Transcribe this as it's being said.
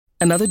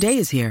Another day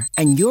is here,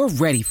 and you're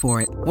ready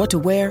for it. What to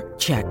wear?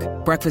 Check.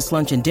 Breakfast,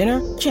 lunch, and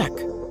dinner? Check.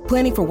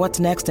 Planning for what's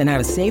next and how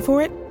to save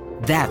for it?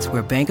 That's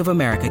where Bank of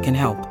America can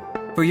help.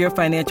 For your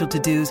financial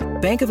to-dos,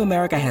 Bank of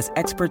America has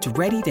experts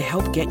ready to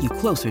help get you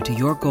closer to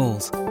your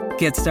goals.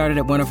 Get started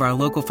at one of our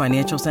local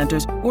financial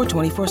centers or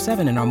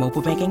 24/7 in our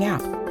mobile banking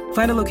app.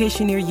 Find a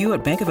location near you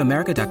at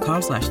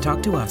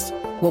bankofamerica.com/talktous.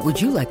 What would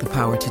you like the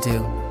power to do?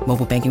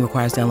 Mobile banking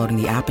requires downloading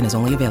the app and is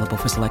only available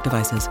for select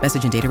devices.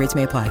 Message and data rates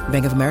may apply.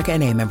 Bank of America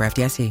N.A., member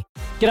FDIC.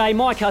 G'day,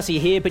 Mike Hussey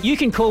here, but you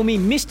can call me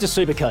Mr.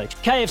 Supercoach.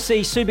 KFC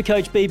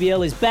Supercoach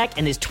BBL is back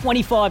and there's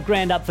 25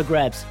 grand up for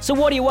grabs. So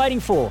what are you waiting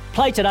for?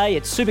 Play today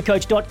at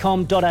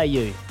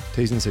supercoach.com.au.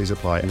 T's and C's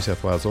apply. New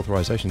South Wales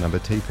authorisation number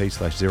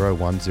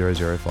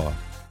TP/01005.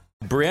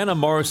 Breanna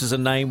Morris is a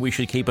name we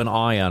should keep an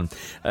eye on.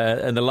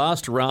 In the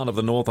last round of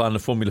the North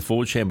Island Formula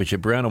Ford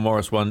Championship, Breanna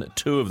Morris won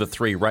 2 of the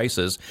 3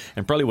 races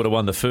and probably would have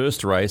won the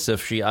first race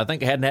if she, I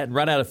think, hadn't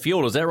run out of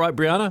fuel. Is that right,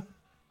 Breanna?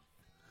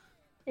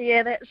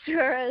 Yeah, that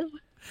sure is.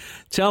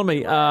 Tell me,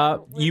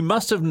 you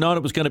must have known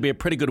it was going to be a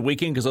pretty good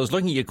weekend because I was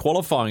looking at your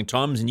qualifying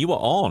times and you were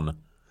on.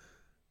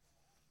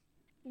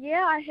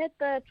 Yeah, I had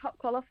the top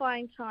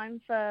qualifying time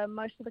for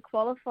most of the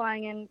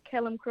qualifying, and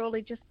Callum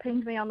Crawley just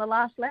pinged me on the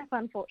last lap,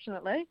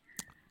 unfortunately.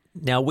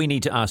 Now, we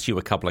need to ask you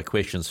a couple of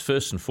questions.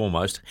 First and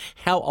foremost,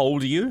 how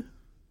old are you?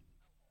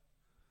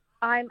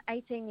 I'm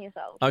 18 years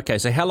old. Okay,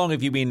 so how long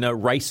have you been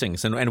racing?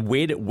 And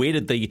where did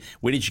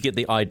you get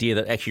the idea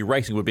that actually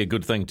racing would be a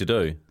good thing to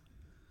do?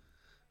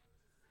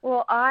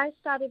 Well, I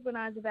started when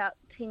I was about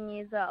 10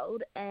 years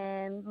old,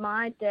 and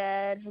my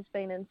dad has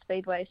been in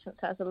Speedway since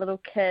I was a little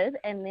kid,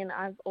 and then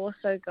I've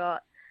also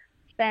got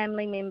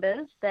family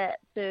members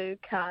that do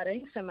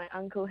karting, so my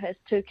uncle has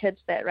 2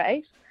 kids that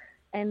race,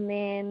 and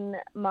then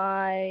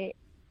my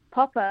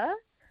papa,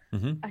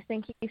 I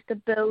think he used to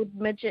build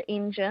midget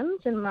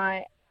engines, and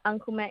my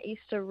Uncle Matt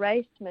used to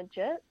race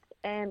midgets,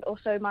 and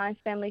also my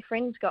family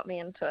friends got me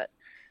into it.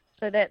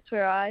 So that's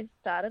where I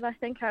started. I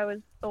think I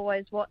was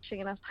always watching,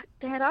 and I was like,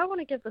 Dad, I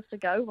want to give this a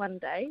go one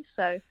day.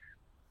 So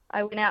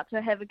I went out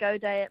to have a go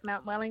day at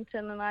Mount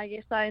Wellington, and I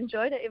guess I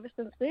enjoyed it ever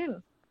since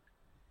then.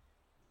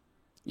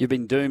 You've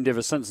been doomed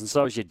ever since, and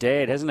so has your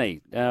dad, hasn't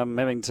he?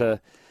 Having to,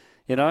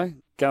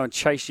 go and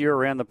chase you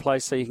around the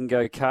place so you can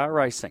go car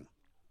racing.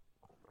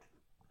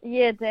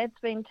 Yeah, Dad's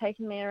been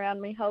taking me around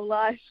my whole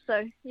life.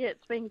 So, yeah,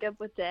 it's been good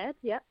with Dad,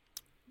 yeah.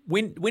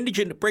 When did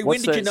you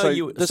know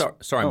you...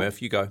 Sorry, oh.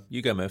 Murph, you go.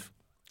 You go, Murph.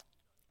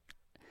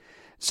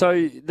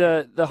 So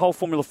the whole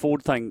Formula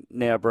Ford thing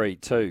now, Bree,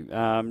 too.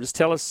 Just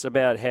tell us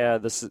about how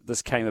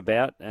this came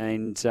about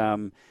and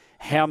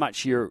how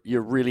much you're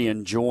really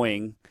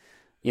enjoying,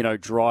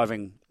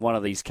 driving one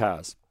of these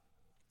cars.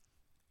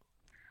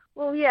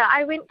 Well, yeah,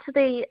 I went to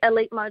the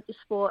Elite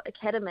Motorsport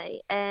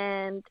Academy,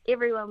 and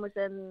everyone was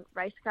in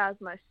race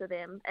cars, most of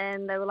them,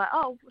 and they were like,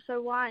 oh,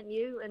 so why aren't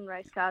you in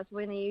race cars?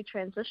 When are you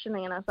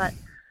transitioning? And I was like,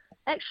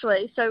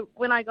 actually, so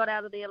when I got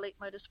out of the Elite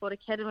Motorsport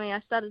Academy, I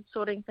started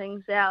sorting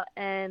things out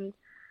and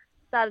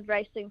started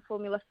racing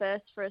Formula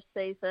First for a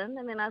season,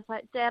 and then I was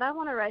like, Dad, I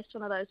want to race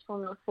one of those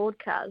Formula Ford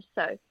cars.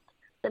 So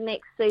the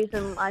next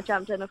season I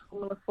jumped in a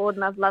Formula Ford,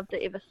 and I've loved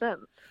it ever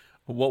since.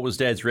 What was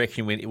Dad's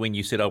reaction when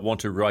you said, I want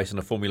to race in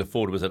a Formula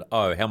Ford? Was it,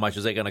 oh, how much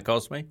is that going to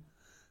cost me?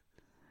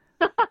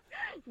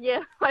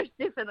 Yeah, most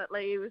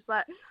definitely. He was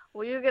like,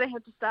 well, you're going to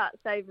have to start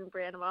saving,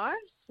 Breanna Morris.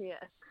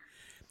 Yeah.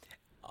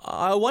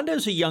 I wonder,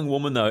 as a young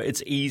woman, though,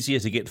 it's easier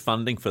to get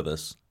funding for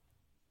this.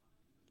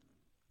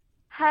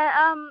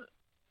 I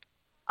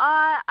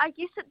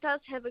guess it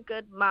does have a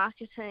good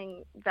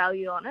marketing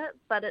value on it,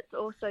 but it's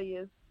also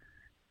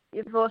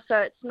it's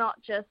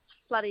not just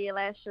flutter your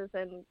lashes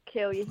and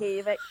curl your hair.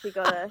 You've actually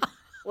got to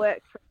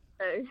work for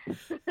it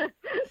too.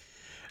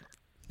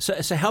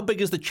 So how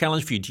big is the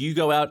challenge for you? Do you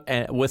go out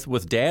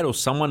with Dad or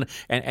someone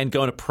and go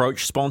and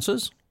approach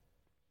sponsors?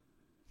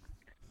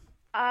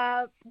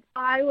 I've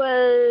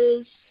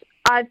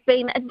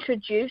been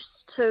introduced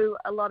to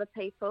a lot of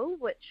people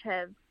which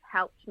have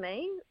helped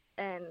me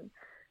and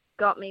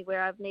got me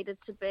where I've needed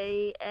to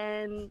be,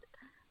 and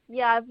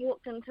yeah, I've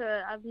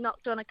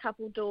knocked on a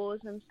couple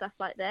doors and stuff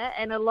like that,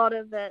 and a lot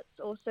of it's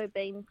also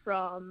been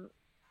from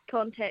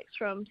contacts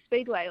from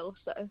Speedway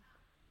also.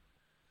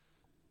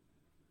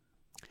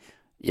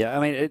 Yeah,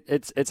 I mean,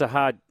 it's a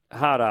hard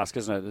ask,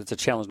 isn't it? It's a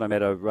challenge no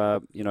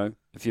matter,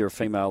 if you're a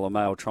female or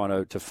male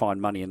trying to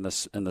find money in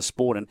the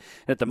sport. And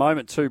at the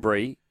moment too,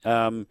 Bree,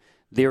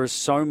 there are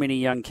so many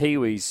young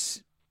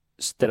Kiwis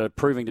that are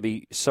proving to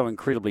be so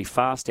incredibly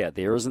fast out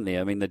there, isn't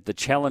there? I mean, the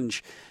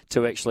challenge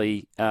to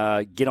actually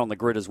get on the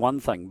grid is one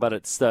thing, but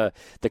it's the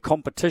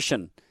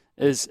competition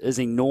is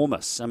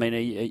enormous. I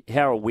mean,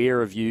 how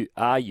aware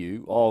are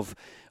you of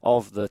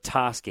the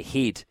task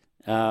ahead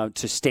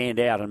to stand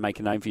out and make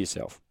a name for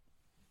yourself?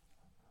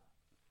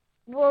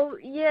 Well,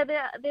 yeah,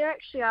 there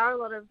actually are a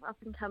lot of up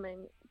and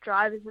coming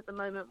drivers at the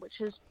moment, which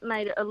has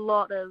made it a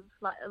lot of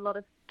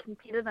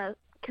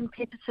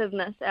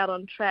competitiveness out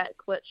on track,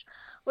 which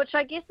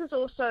I guess is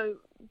also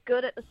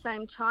good at the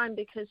same time,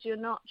 because you're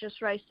not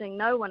just racing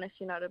no one, if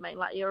you know what I mean.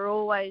 Like, you're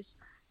always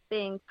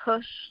being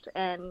pushed,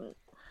 and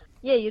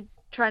you're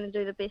trying to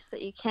do the best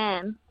that you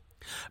can.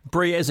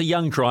 Bree, as a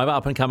young driver,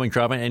 up-and-coming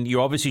driver, and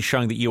you're obviously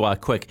showing that you are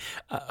quick,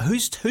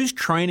 who's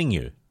training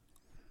you?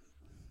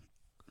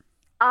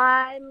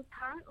 I'm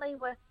currently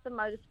with the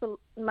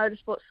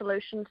Motorsport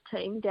Solutions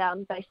team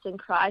based in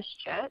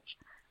Christchurch,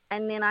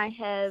 and then I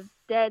have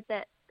Dad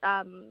that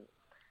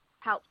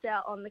helps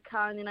out on the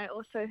car, and then I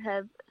also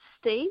have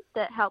Steve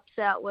that helps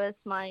out with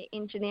my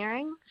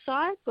engineering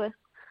side so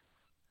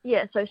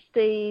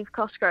Steve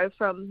Cosgrove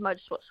from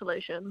Motorsport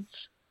Solutions.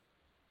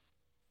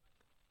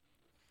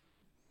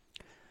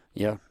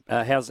 Yeah.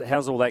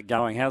 How's all that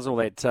going? How's all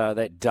that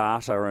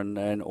data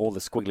and all the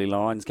squiggly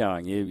lines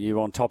going?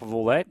 You on top of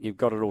all that? You've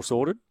got it all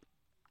sorted?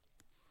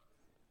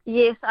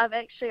 Yes, I've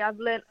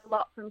learnt a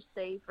lot from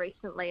Steve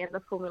recently in the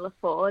Formula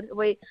Ford.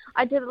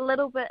 I did a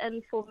little bit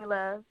in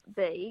Formula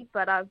V,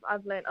 but I've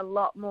learnt a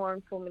lot more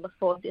in Formula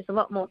Ford. There's a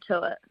lot more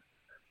to it.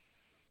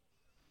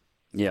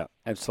 Yeah,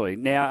 absolutely.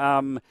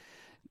 Now,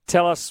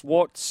 tell us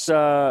what's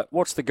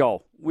the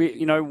goal? Where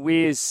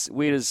does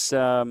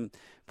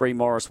Breanna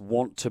Morris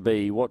want to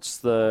be? What's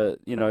the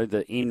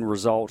end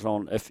result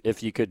on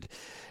if you could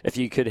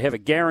have a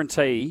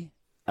guarantee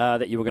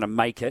that you were going to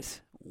make it?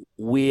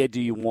 Where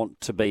do you want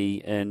to be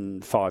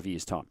in 5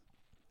 years' time?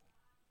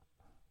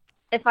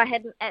 If I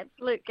had an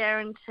absolute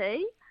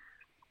guarantee,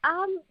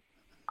 I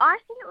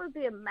think it would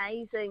be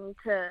amazing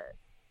to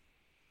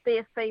be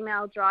a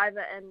female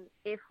driver in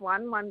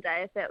F1 one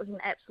day if that was an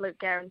absolute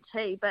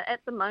guarantee. But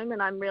at the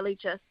moment, I'm really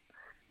just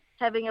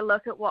having a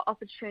look at what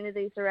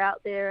opportunities are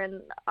out there,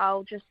 and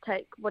I'll just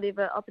take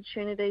whatever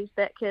opportunities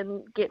that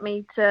can get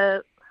me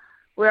to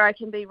where I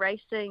can be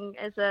racing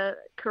as a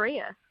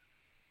career.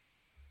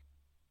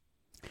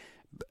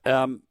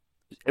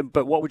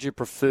 But what would you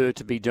prefer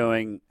to be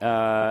doing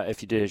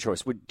if you did a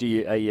choice?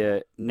 Are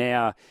you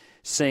now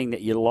seeing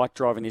that you like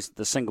driving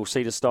the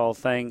single-seater style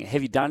thing?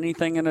 Have you done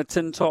anything in a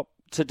tin top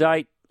to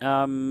date? With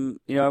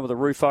a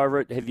roof over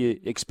it, have you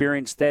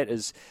experienced that?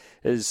 Is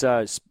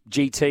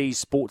GT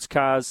sports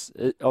cars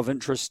of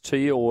interest to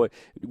you, or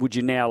would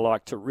you now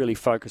like to really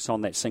focus on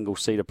that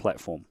single-seater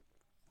platform?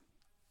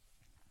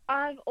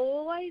 I've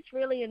always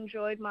really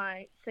enjoyed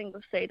my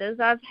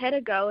single-seaters. I've had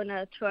a go in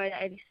a Toyota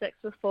 86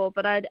 before,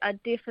 but I'd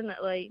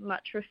definitely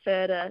much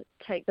prefer to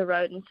take the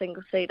road in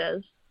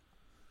single-seaters.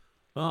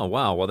 Oh,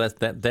 wow. Well,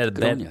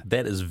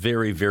 that is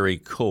very, very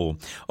cool.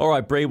 All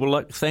right, Bree, well,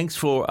 look, thanks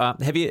for...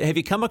 have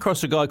you come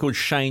across a guy called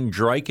Shane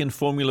Drake in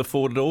Formula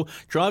Ford at all?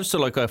 Drives to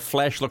like a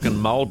flash-looking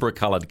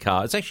Marlboro-coloured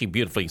car. It's actually a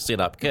beautifully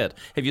set-up kit.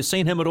 Have you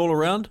seen him at all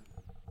around?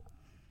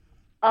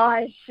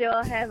 I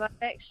sure have. I'm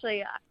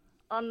actually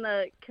on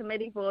the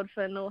committee board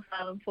for North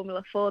Island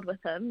Formula Ford with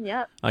him,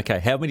 yep. Okay,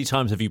 how many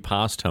times have you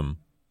passed him?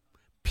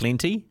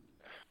 Plenty?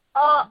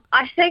 Oh,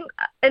 I think,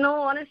 in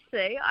all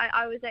honesty,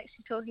 I was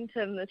actually talking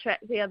to him on the track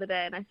the other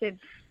day, and I said,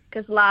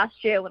 because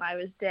last year when I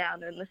was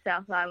down in the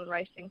South Island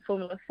racing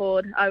Formula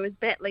Ford, I was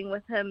battling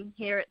with him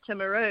here at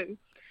Timaru.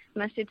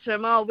 And I said to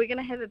him, we're going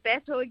to have a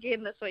battle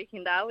again this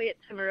weekend, are we, at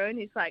Timaru? And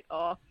he's like,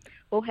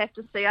 we'll have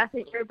to see. I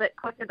think you're a bit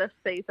quicker this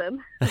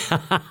season.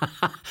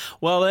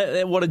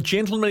 Well, what a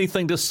gentlemanly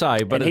thing to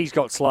say. But he's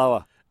got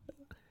slower.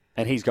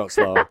 There's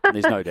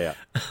no doubt.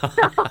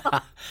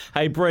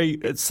 Hey, Bree,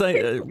 it's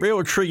a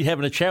real treat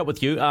having a chat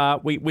with you.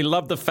 We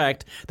love the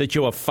fact that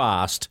you are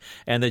fast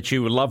and that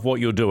you love what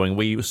you're doing.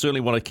 We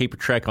certainly want to keep a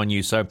track on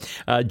you. So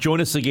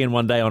join us again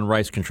one day on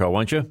Race Control,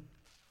 won't you?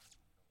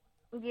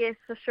 Yes,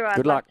 for sure.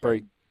 Good luck,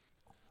 Bree.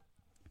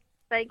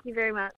 Thank you very much.